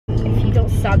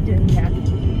stop doing that.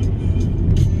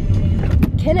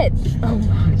 Kenneth! Oh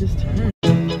my. I just turned.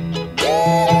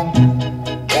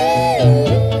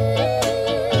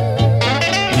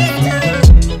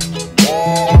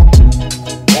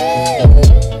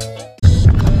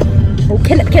 Oh,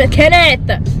 Kenneth!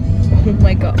 Oh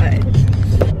my god.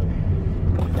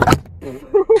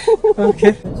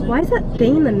 Okay. Why is that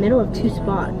thing in the middle of two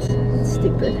spots? It's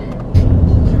stupid.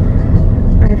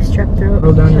 I have strep throat.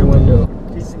 Roll down your window.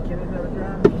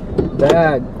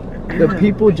 Dad, the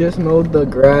people just mowed the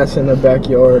grass in the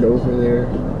backyard over there.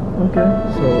 Okay.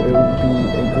 So it would be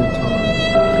a good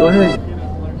time. Go ahead.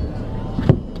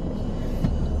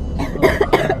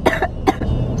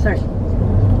 Sorry.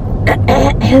 That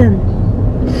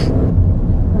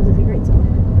was a great song.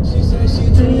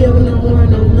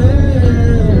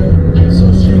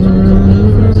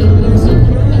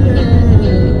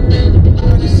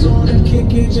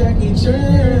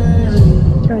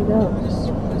 Trying to go.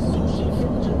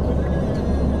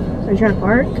 Are you trying to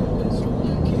park?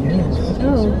 Yes.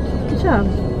 Oh, good job.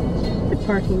 Good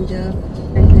parking job.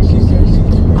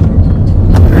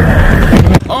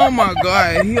 Oh my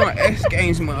god, he on X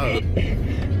Games mode.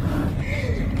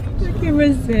 Look at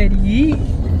my said yeet.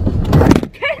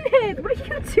 Kenneth, what are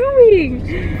you doing?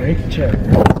 Brake check.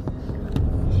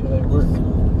 Should I work?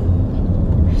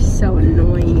 So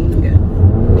annoying.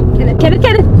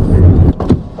 Kenneth!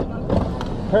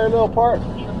 Parallel park.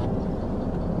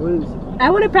 What is it? I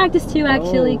want to practice too,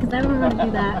 actually, because I don't know how to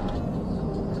do that.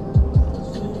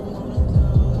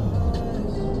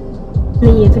 And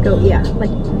then you have to go, yeah,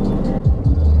 like.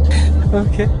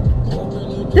 Okay.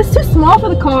 This is too small for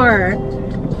the car.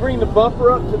 Bring the bumper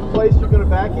up to the place you're gonna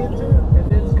back into, and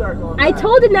then start going back. I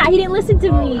told him that, he didn't listen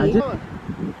to me.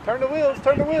 Turn the wheels,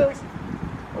 turn the wheels.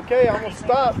 Okay, I'm gonna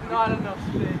stop. Not enough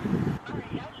speed.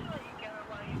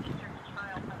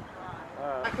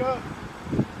 Back up.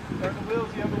 Turn the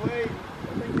wheels the other way.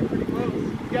 I think you're pretty close.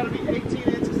 You gotta be 18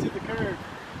 inches to the curb.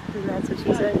 And that's what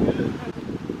she said.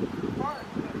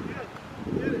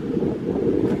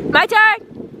 Good. My turn!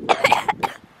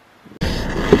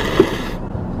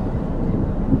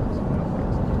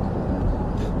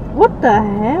 What the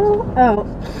hell? Oh.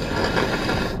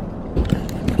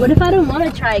 What if I don't want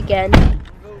to try again?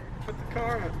 Go put the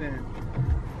car up there.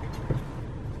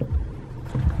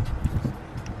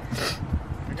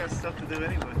 I got stuff to do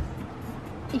anyway.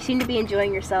 You seem to be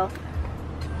enjoying yourself.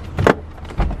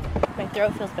 My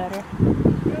throat feels better.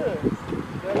 Good.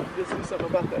 Now just do something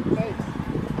about that face.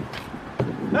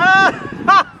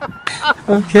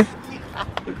 Okay.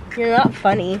 You're not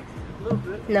funny. A little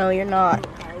bit. No, you're not.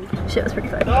 Shit was pretty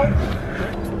funny.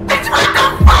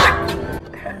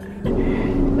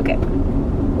 Okay.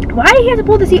 Why did he have to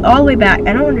pull the seat all the way back?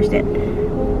 I don't understand.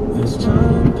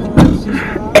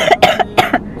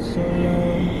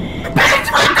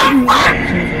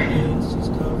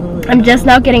 I'm just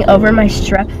now getting over my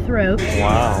strep throat.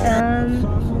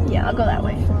 Wow. Yeah, I'll go that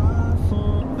way.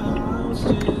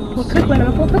 Pull a quick one,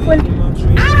 I'm gonna pull a quick one.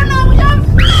 I don't know,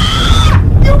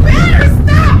 you better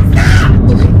stop!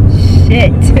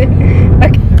 Shit.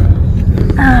 Okay.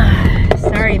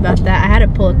 Sorry about that. I had to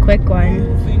pull a quick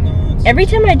one. Every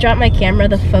time I drop my camera,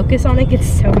 the focus on it gets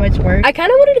so much worse. I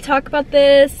kind of wanted to talk about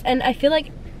this, and I feel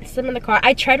like some in the car.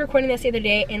 I tried recording this the other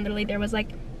day, and literally there was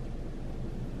like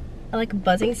a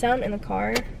buzzing sound in the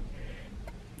car.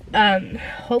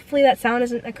 Hopefully that sound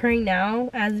isn't occurring now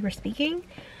as we're speaking.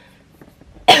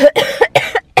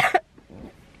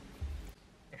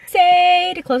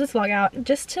 Say to close this vlog out,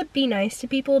 just to be nice to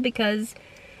people, because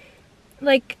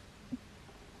like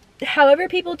however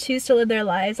people choose to live their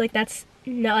lives, like that's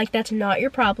not your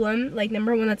problem. Like,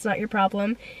 number one, that's not your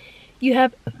problem. You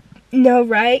have no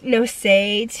right, no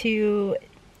say to,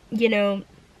 you know,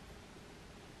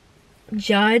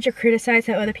 judge or criticize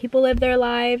how other people live their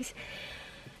lives,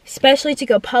 especially to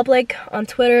go public on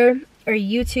Twitter or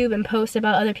YouTube and post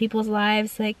about other people's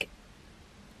lives. Like,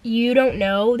 you don't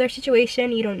know their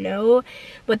situation, you don't know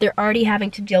what they're already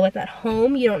having to deal with at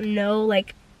home, you don't know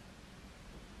like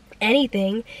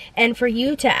anything, and for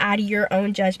you to add your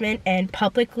own judgment and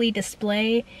publicly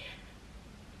display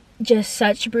just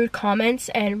such rude comments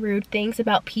and rude things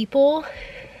about people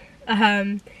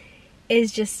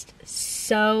is just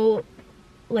so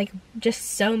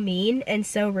so mean and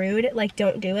so rude. Like,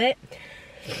 don't do it.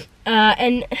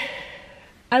 And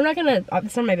I'm not gonna,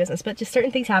 it's not my business, but just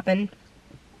certain things happen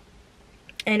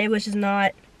and it was just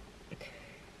not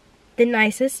the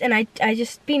nicest, and I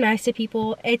just be nice to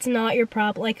people. It's not your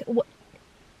problem. Like,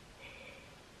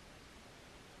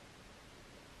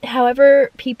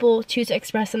 however people choose to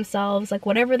express themselves, like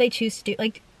whatever they choose to do,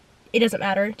 like, it doesn't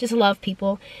matter. Just love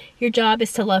people. Your job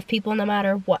is to love people no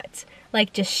matter what.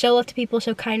 Like, just show love to people,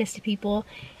 show kindness to people,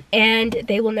 and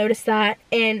they will notice that,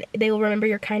 and they will remember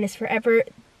your kindness forever.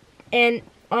 And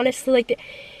honestly, like,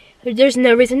 there's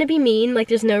no reason to be mean. Like,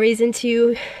 there's no reason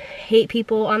to hate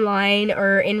people online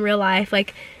or in real life.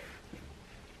 Like,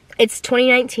 it's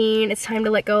 2019. It's time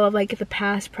to let go of, like, the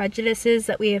past prejudices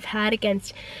that we have had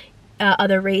against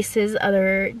other races,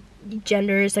 other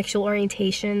genders, sexual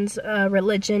orientations,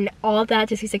 religion. All of that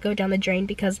just needs to go down the drain,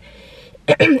 because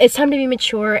it's time to be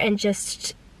mature and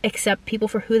just accept people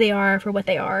for who they are, for what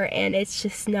they are. And it's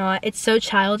just not, it's so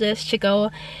childish to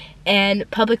go and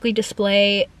publicly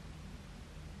display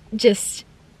just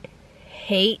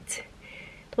hate.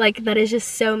 Like, that is just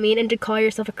so mean. And to call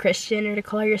yourself a Christian, or to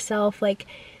call yourself, like,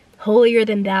 holier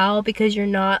than thou because you're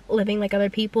not living like other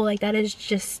people, like, that is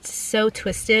just so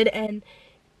twisted. And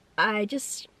I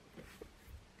just,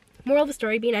 moral of the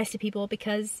story, be nice to people,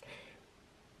 because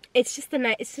it's just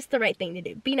the right thing to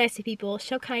do. Be nice to people,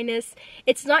 show kindness.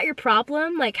 It's not your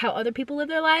problem, like, how other people live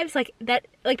their lives. Like, that,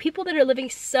 like, people that are living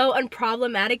so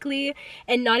unproblematically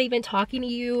and not even talking to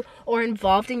you or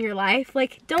involved in your life,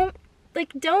 don't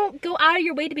go out of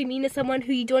your way to be mean to someone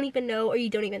who you don't even know or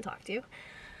you don't even talk to.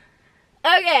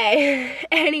 Okay,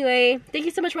 anyway, thank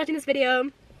you so much for watching this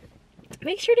video.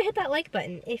 Make sure to hit that like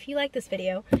button if you like this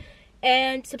video,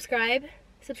 and subscribe.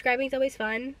 Subscribing is always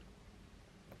fun.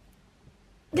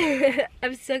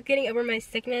 I'm still getting over my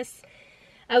sickness.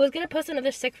 I was gonna post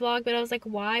another sick vlog, but I was like,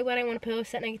 why would I want to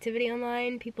post that negativity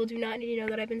online? People do not need to know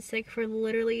that I've been sick for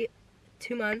literally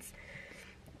 2 months.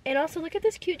 And also, look at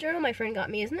this cute journal my friend got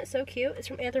me. Isn't it so cute? It's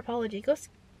from Anthropology.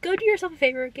 Go do yourself a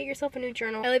favor. Get yourself a new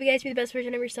journal. I love you guys. Be the best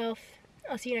version of yourself.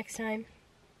 I'll see you next time.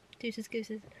 Deuces,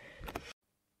 gooses.